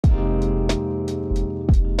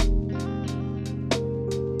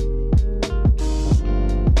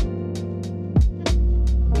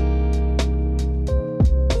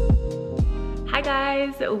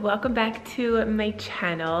welcome back to my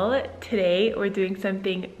channel. Today we're doing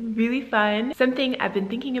something really fun, something I've been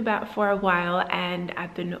thinking about for a while and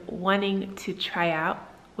I've been wanting to try out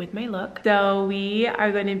with my look. So we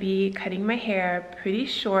are going to be cutting my hair pretty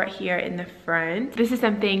short here in the front. This is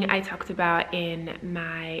something I talked about in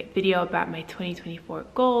my video about my 2024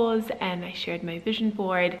 goals, and I shared my vision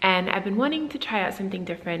board, and I've been wanting to try out something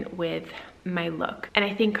different with my look. And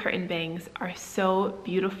I think curtain bangs are so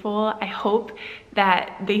beautiful. I hope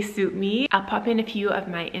that they suit me. I'll pop in a few of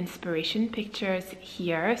my inspiration pictures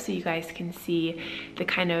here so you guys can see the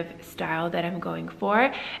kind of style that I'm going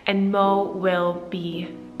for. And Mo will be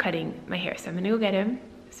cutting my hair, so I'm gonna go get him.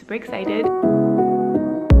 Super excited.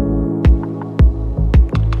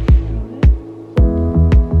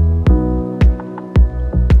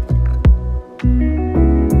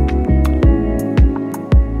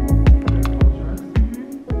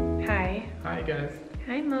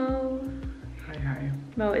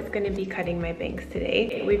 Mo is going to be cutting my bangs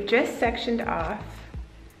today. We've just sectioned off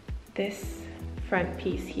this front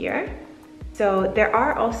piece here. So there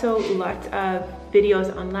are also lots of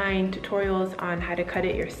videos online, tutorials on how to cut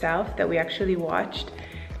it yourself that we actually watched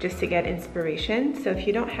just to get inspiration. So if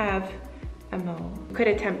you don't have a Mo, you could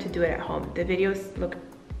attempt to do it at home. The videos look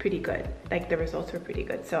pretty good, like the results were pretty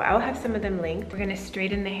good. So I'll have some of them linked. We're going to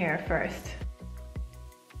straighten the hair first.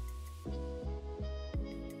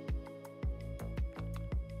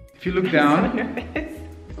 If you look down, I'm so nervous.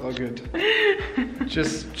 Oh good.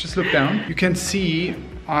 just look down. You can see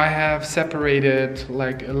I have separated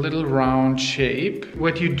like a little round shape.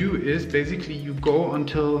 What you do is basically you go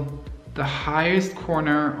until the highest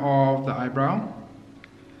corner of the eyebrow,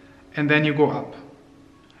 and then you go up,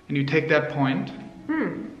 and you take that point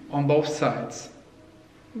on both sides.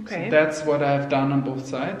 Okay. So that's what I've done on both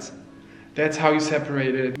sides. That's how you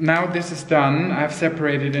separate it. Now this is done. I've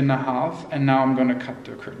separated in half, and now I'm gonna cut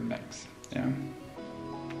the curtain bangs. Yeah.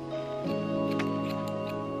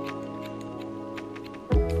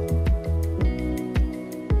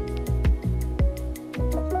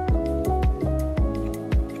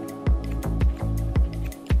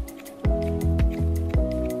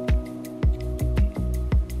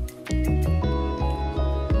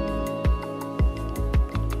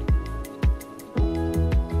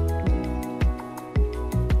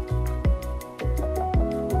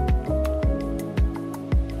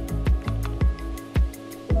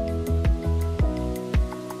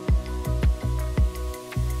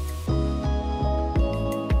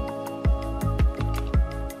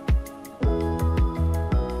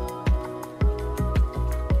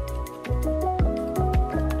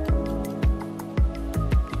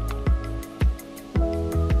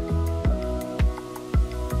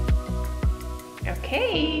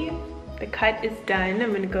 Okay, the cut is done.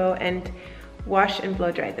 I'm gonna go and wash and blow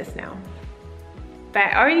dry this now. But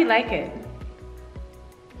I already like it.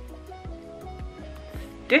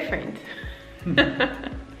 It's different.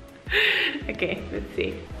 Okay, let's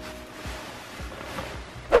see.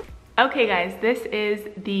 Okay guys, this is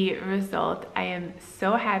the result. I am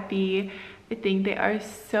so happy. I think they are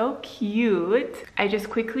so cute. I just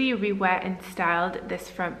quickly re-wet and styled this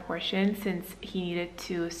front portion since he needed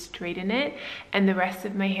to straighten it, and the rest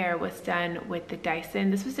of my hair was done with the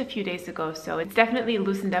Dyson. This was a few days ago, so it's definitely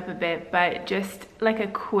loosened up a bit, but just like a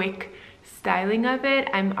quick styling of it,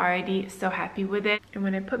 I'm already so happy with it. And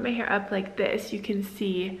when I put my hair up like this, you can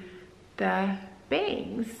see the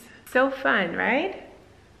bangs. So fun, right?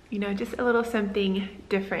 You know, just a little something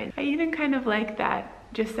different. I even kind of like that.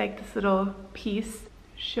 Just like this little piece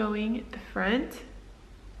showing the front.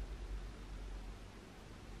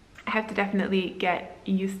 I have to definitely get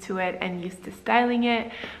used to it and used to styling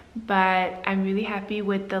it, but I'm really happy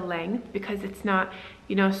with the length because it's not,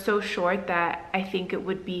 you know, so short that I think it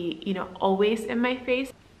would be, you know, always in my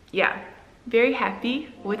face. Yeah, very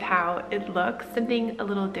happy with how it looks. Something a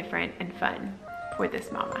little different and fun for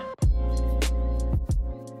this mama.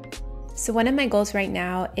 So one of my goals right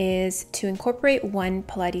now is to incorporate one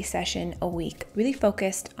Pilates session a week, really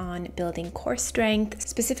focused on building core strength,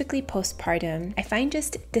 specifically postpartum. I find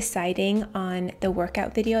just deciding on the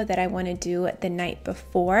workout video that I want to do the night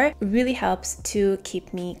before really helps to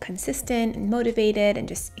keep me consistent and motivated and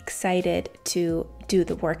just excited to do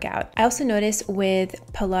the workout. I also notice with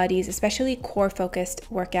Pilates, especially core focused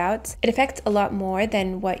workouts, it affects a lot more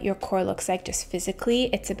than what your core looks like just physically.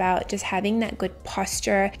 It's about just having that good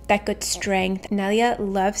posture, that good strength. Nelia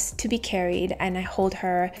loves to be carried and I hold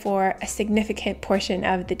her for a significant portion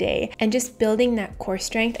of the day. And just building that core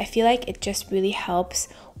strength, I feel like it just really helps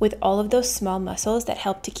with all of those small muscles that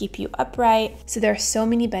help to keep you upright. So there are so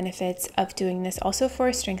many benefits of doing this, also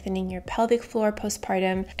for strengthening your pelvic floor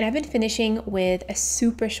postpartum. And I've been finishing with a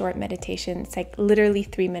super short meditation. It's like literally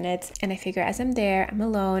 3 minutes. And I figure as I'm there, I'm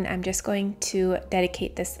alone, I'm just going to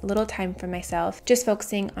dedicate this little time for myself, just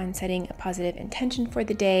focusing on setting a positive intention for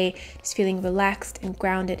the day, just feeling relaxed and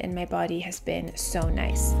grounded, and my body has been so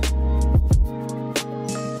nice.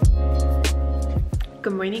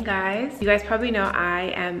 Good morning, guys. You guys probably know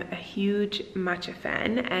I am a huge matcha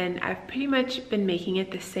fan, and I've pretty much been making it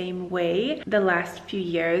the same way the last few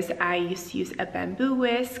years. I used to use a bamboo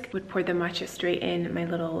whisk, would pour the matcha straight in my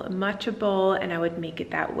little matcha bowl, and I would make it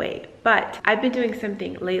that way. But I've been doing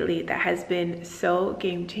something lately that has been so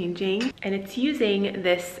game-changing, and it's using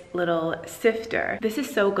this little sifter. This is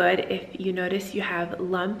so good if you notice you have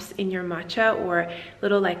lumps in your matcha or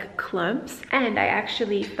little like clumps. And I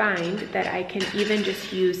actually find that I can even just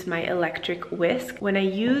use my electric whisk. When I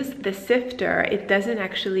use the sifter, it doesn't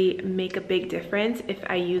actually make a big difference if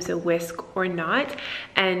I use a whisk or not.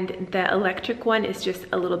 And the electric one is just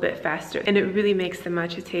a little bit faster, and it really makes the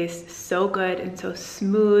matcha taste so good and so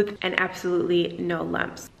smooth and absolutely no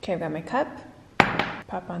lumps. Okay, I've got my cup.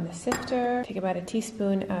 Pop on the sifter, take about a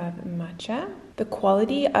teaspoon of matcha. The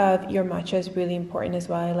quality of your matcha is really important as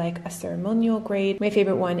well. I like a ceremonial grade. My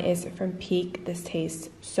favorite one is from Peak. This tastes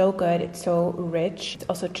so good. It's so rich. It's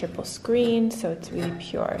also triple screened, so it's really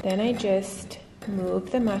pure. Then I just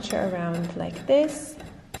move the matcha around like this.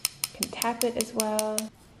 You can tap it as well.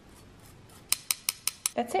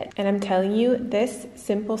 That's it. And I'm telling you, this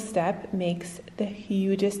simple step makes the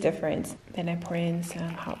hugest difference. Then I pour in some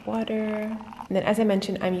hot water. And then, as I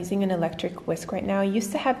mentioned, I'm using an electric whisk right now. I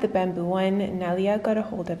used to have the bamboo one. Nalia got a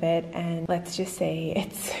hold of it, and let's just say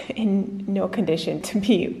it's in no condition to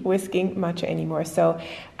be whisking matcha anymore. So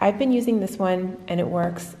I've been using this one, and it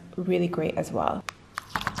works really great as well.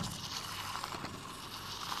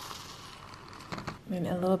 And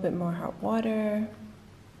a little bit more hot water.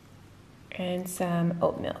 And some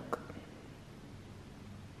oat milk.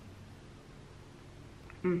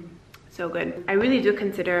 So good. I really do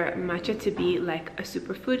consider matcha to be like a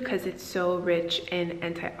superfood because it's so rich in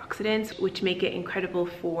antioxidants, which make it incredible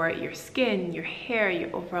for your skin, your hair,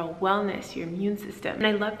 your overall wellness, your immune system. And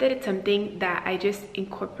I love that it's something that I just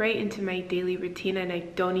incorporate into my daily routine, and I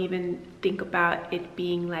don't even think about it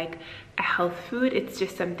being like a health food. It's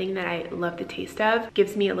just something that I love the taste of. It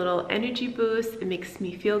gives me a little energy boost. It makes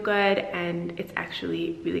me feel good, and it's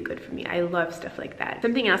actually really good for me. I love stuff like that.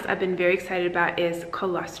 Something else I've been very excited about is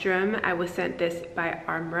Colostrum. I was sent this by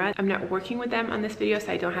ARMRA. I'm not working with them on this video,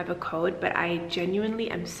 so I don't have a code, but I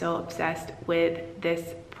genuinely am so obsessed with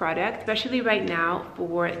this product, especially right now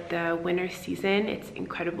for the winter season. It's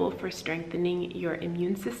incredible for strengthening your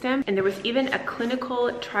immune system. And there was even a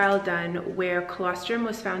clinical trial done where colostrum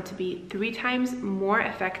was found to be 3 times more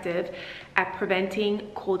effective at preventing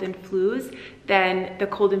cold and flus than the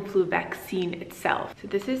cold and flu vaccine itself. So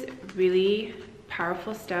this is really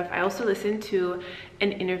powerful stuff. I also listened to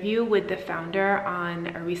an interview with the founder on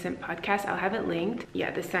a recent podcast. I'll have it linked. Yeah,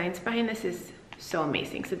 the science behind this is so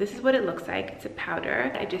amazing. So this is what it looks like. It's a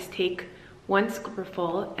powder. I just take 1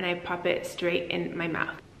 scoopful and I pop it straight in my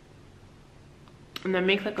mouth. And then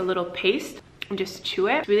make like a little paste and just chew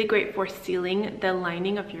it. It's really great for sealing the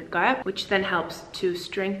lining of your gut, which then helps to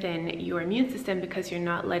strengthen your immune system because you're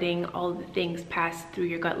not letting all the things pass through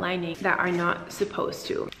your gut lining that are not supposed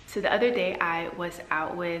to. So the other day I was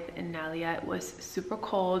out with Nalia. It was super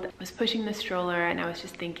cold. I was pushing the stroller and I was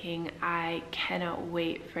just thinking, I cannot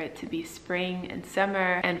wait for it to be spring and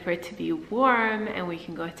summer and for it to be warm and we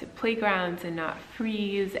can go to playgrounds and not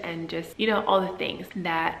freeze and just, you know, all the things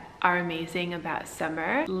that are amazing about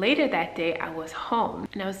summer. Later that day I was home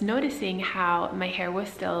and I was noticing how my hair was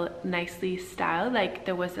still nicely styled, like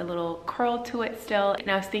there was a little curl to it still,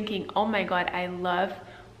 and I was thinking, oh my god, I love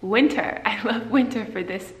winter. I love winter for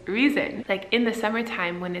this reason. Like in the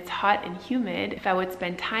summertime when it's hot and humid, if I would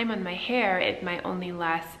spend time on my hair, it might only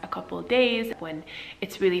last a couple of days when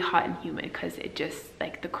it's really hot and humid because it just,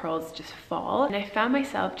 like the curls just fall. And I found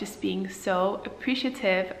myself just being so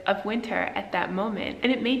appreciative of winter at that moment.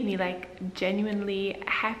 And it made me like genuinely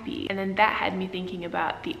happy. And then that had me thinking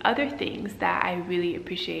about the other things that I really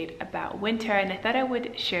appreciate about winter. And I thought I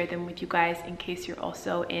would share them with you guys in case you're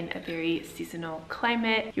also in a very seasonal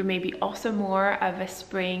climate. You're maybe also more of a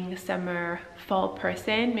spring, summer, fall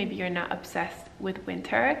person. Maybe you're not obsessed with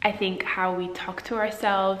winter. I think how we talk to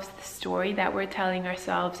ourselves, the story that we're telling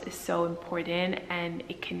ourselves is so important, and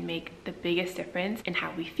it can make the biggest difference in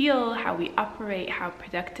how we feel, how we operate, how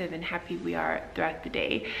productive and happy we are throughout the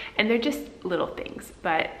day. And they're just little things,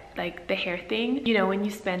 but like the hair thing, you know, when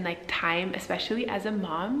you spend like time, especially as a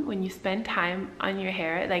mom, when you spend time on your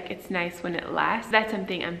hair, like it's nice when it lasts. That's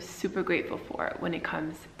something I'm super grateful for when it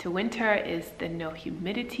comes to winter, is the no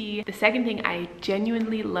humidity. The second thing I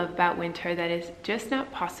genuinely love about winter that is just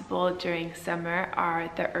not possible during summer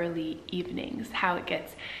are the early evenings, how it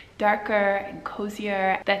gets darker and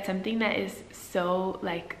cozier. That's something that is so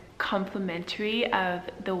like complimentary of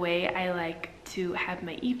the way I like to have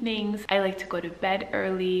my evenings. I like to go to bed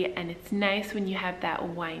early, and it's nice when you have that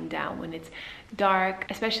wind down when it's dark,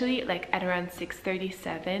 especially like at around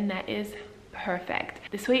 6:37. That is perfect.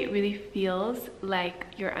 This way it really feels like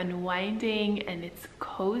you're unwinding and it's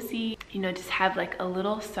cozy. You know, just have like a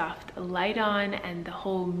little soft light on, and the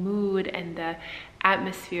whole mood and the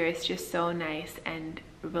atmosphere is just so nice and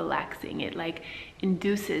relaxing. It like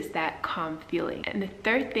induces that calm feeling. And the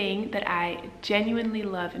third thing that I genuinely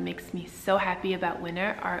love and makes me so happy about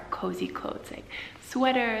winter are cozy clothes, like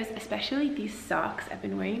sweaters, especially these socks. I've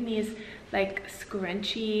been wearing these like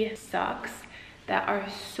scrunchy socks that are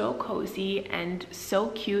so cozy and so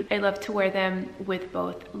cute. I love to wear them with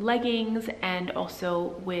both leggings and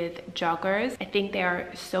also with joggers. I think they are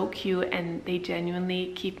so cute, and they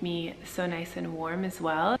genuinely keep me so nice and warm as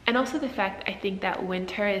well. And also the fact, I think that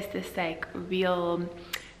winter is this like real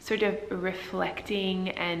sort of reflecting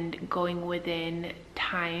and going within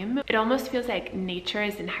time. It almost feels like nature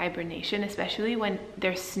is in hibernation, especially when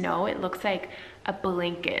there's snow. It looks like a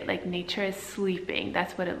blanket, like nature is sleeping.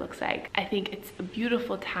 That's what it looks like. I think it's a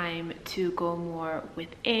beautiful time to go more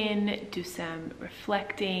within, do some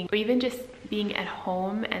reflecting, or even just being at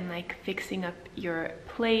home and like fixing up your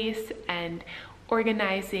place and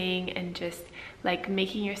organizing and just like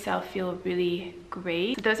making yourself feel really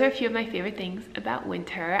great. So those are a few of my favorite things about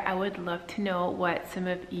winter. I would love to know what some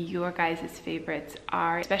of your guys' favorites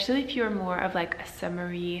are, especially if you're more of like a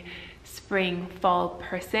summery, spring, fall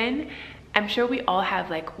person. I'm sure we all have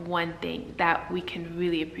like one thing that we can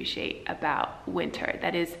really appreciate about winter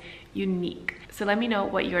that is unique. So let me know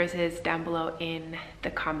what yours is down below in the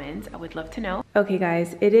comments. I would love to know. Okay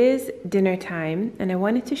guys, it is dinner time, and I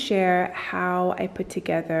wanted to share how I put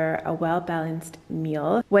together a well-balanced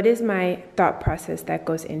meal. What is my thought process that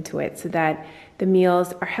goes into it so that the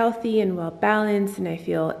meals are healthy and well-balanced and I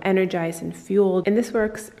feel energized and fueled. And this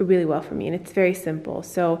works really well for me, and it's very simple.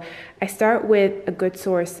 So I start with a good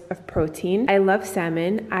source of protein. I love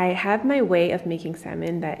salmon. I have my way of making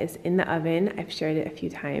salmon that is in the oven. I've shared it a few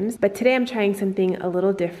times, but today I'm trying something a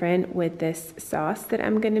little different with this sauce that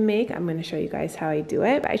I'm gonna make. I'm gonna show you guys how I do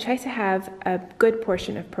it. But I try to have a good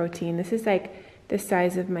portion of protein. This is like the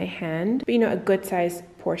size of my hand, but you know, a good size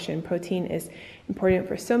portion. Protein is important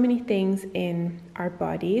for so many things in our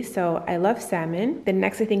body. So I love salmon. Then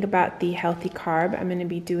next I think about the healthy carb. I'm going to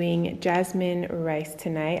be doing jasmine rice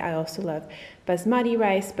tonight. I also love basmati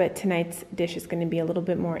rice, but tonight's dish is going to be a little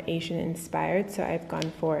bit more Asian inspired. So I've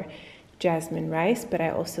gone for jasmine rice, but I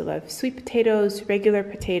also love sweet potatoes, regular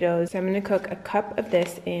potatoes. So I'm going to cook a cup of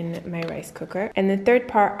this in my rice cooker. And the third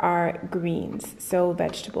part are greens, so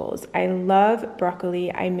vegetables. I love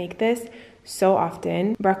broccoli. I make this so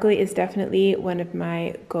often. Broccoli is definitely one of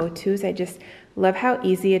my go-tos. I just love how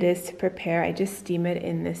easy it is to prepare. I just steam it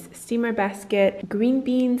in this steamer basket. Green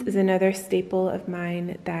beans is another staple of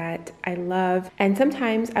mine that I love. And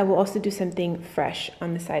sometimes I will also do something fresh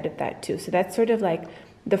on the side of that too. So that's sort of like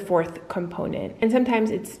the fourth component. And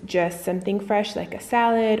sometimes it's just something fresh like a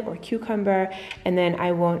salad or cucumber, and then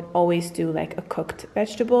I won't always do like a cooked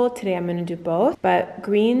vegetable. Today I'm gonna do both. But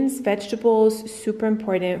greens, vegetables, super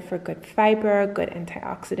important for good fiber, good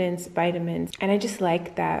antioxidants, vitamins, and I just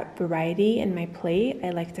like that variety in my plate.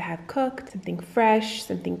 I like to have cooked, something fresh,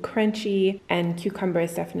 something crunchy, and cucumber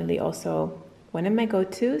is definitely also one of my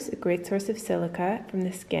go-tos, a great source of silica from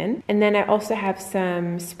the skin. And then I also have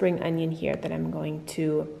some spring onion here that I'm going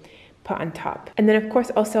to put on top. And then of course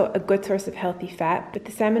also a good source of healthy fat, but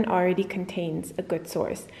the salmon already contains a good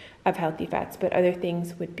source of healthy fats, but other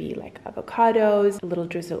things would be like avocados, a little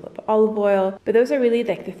drizzle of olive oil. But those are really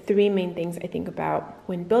like the three main things I think about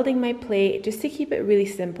when building my plate, just to keep it really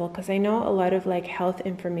simple, because I know a lot of like health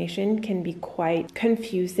information can be quite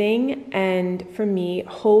confusing. And for me,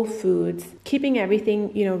 whole foods, keeping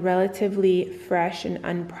everything, you know, relatively fresh and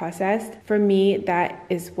unprocessed, for me, that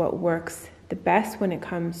is what works the best when it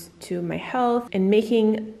comes to my health and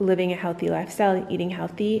making living a healthy lifestyle and eating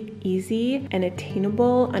healthy easy and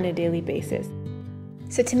attainable on a daily basis.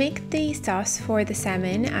 So to make the sauce for the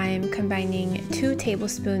salmon, I'm combining 2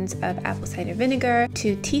 tablespoons of apple cider vinegar,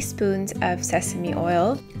 2 teaspoons of sesame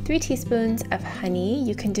oil, 3 teaspoons of honey.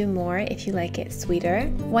 You can do more if you like it sweeter,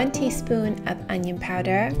 1 teaspoon of onion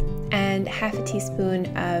powder, and half a teaspoon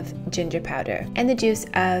of ginger powder, and the juice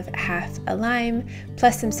of half a lime,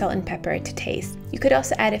 plus some salt and pepper to taste. You could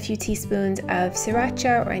also add a few teaspoons of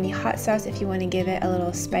sriracha or any hot sauce if you want to give it a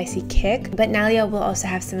little spicy kick, but Nalia will also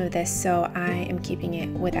have some of this, so I am keeping it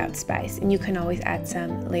without spice, and you can always add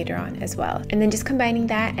some later on as well. And then just combining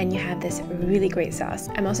that and you have this really great sauce.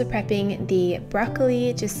 I'm also prepping the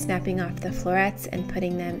broccoli, just snapping off the florets and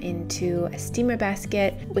putting them into a steamer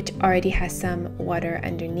basket, which already has some water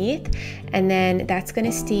underneath, and then that's going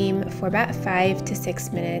to steam for about 5 to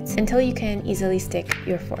 6 minutes until you can easily stick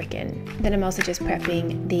your fork in. Then I'm also just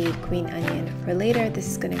prepping the green onion for later. This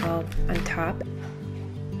is going to go on top.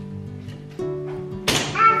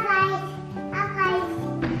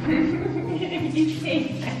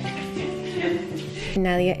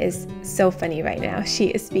 Nalia is so funny right now. She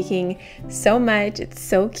is speaking so much. It's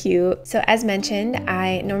so cute. So as mentioned,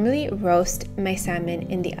 I normally roast my salmon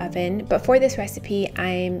in the oven, but for this recipe,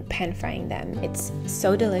 I'm pan frying them. It's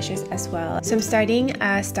so delicious as well. So I'm starting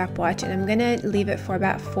a stopwatch and I'm gonna leave it for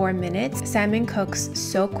about 4 minutes. Salmon cooks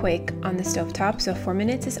so quick on the stovetop, so 4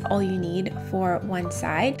 minutes is all you need for one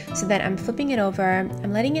side. So then I'm flipping it over,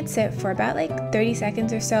 I'm letting it sit for about like 30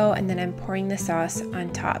 seconds or so, and then I'm pouring the sauce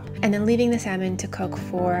on top, and then leaving the salmon to cook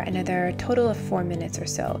for another total of 4 minutes or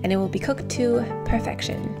so, and it will be cooked to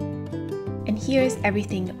perfection. And here's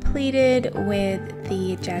everything plated with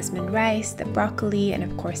the jasmine rice, the broccoli, and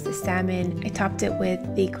of course the salmon. I topped it with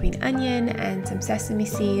the green onion and some sesame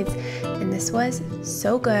seeds, and this was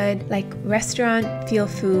so good, like restaurant feel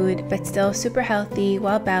food, but still super healthy,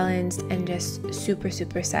 well balanced, and just super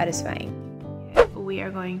satisfying. We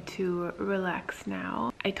are going to relax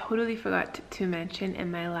now. I totally forgot to mention in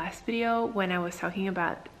my last video when I was talking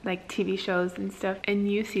about like TV shows and stuff, a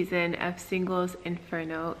new season of Singles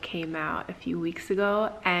Inferno came out a few weeks ago,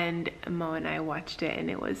 and Mo and I watched it and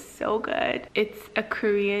it was so good. It's a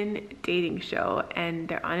Korean dating show and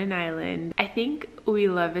they're on an island. I think we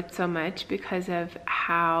love it so much because of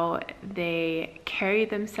how they carry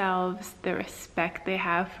themselves, the respect they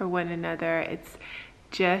have for one another. It's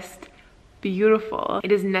just beautiful.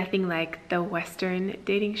 It is nothing like the Western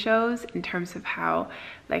dating shows in terms of how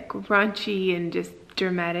like raunchy and just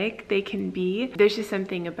dramatic they can be. There's just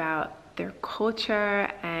something about their culture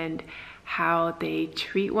and how they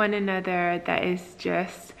treat one another that is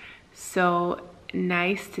just so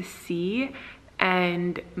nice to see,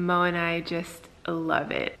 and Mo and I just love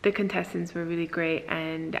it. The contestants were really great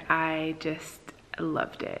and I just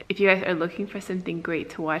loved it. If you guys are looking for something great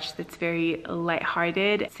to watch that's very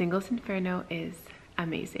lighthearted, Singles Inferno is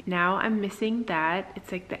amazing. Now I'm missing that.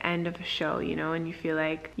 It's like the end of a show, you know, and you feel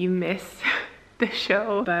like you miss the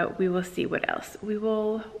show, but we will see what else we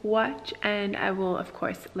will watch, and I will of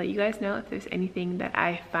course let you guys know if there's anything that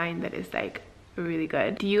I find that is like really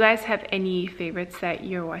good. Do you guys have any favorites that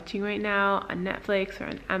you're watching right now on Netflix or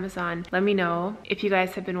on Amazon? Let me know. If you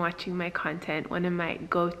guys have been watching my content, one of my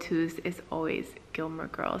go-tos is always Gilmore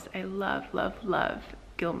Girls. I love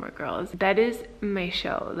Gilmore Girls. That is my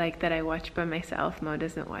show, like, that I watch by myself. Mo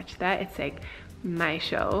doesn't watch that. It's like my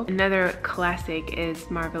show. Another classic is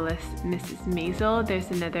Marvelous Mrs. Maisel. There's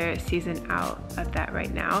another season out of that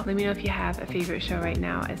right now. Let me know if you have a favorite show right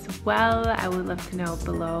now as well. I would love to know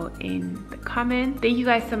below in the comments. Thank you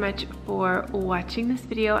guys so much for watching this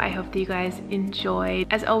video. I hope that you guys enjoyed.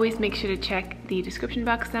 As always, make sure to check the description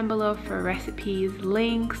box down below for recipes,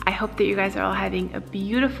 links. I hope that you guys are all having a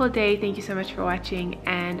beautiful day. Thank you so much for watching,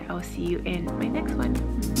 and I will see you in my next one.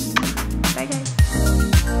 Bye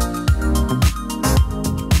guys.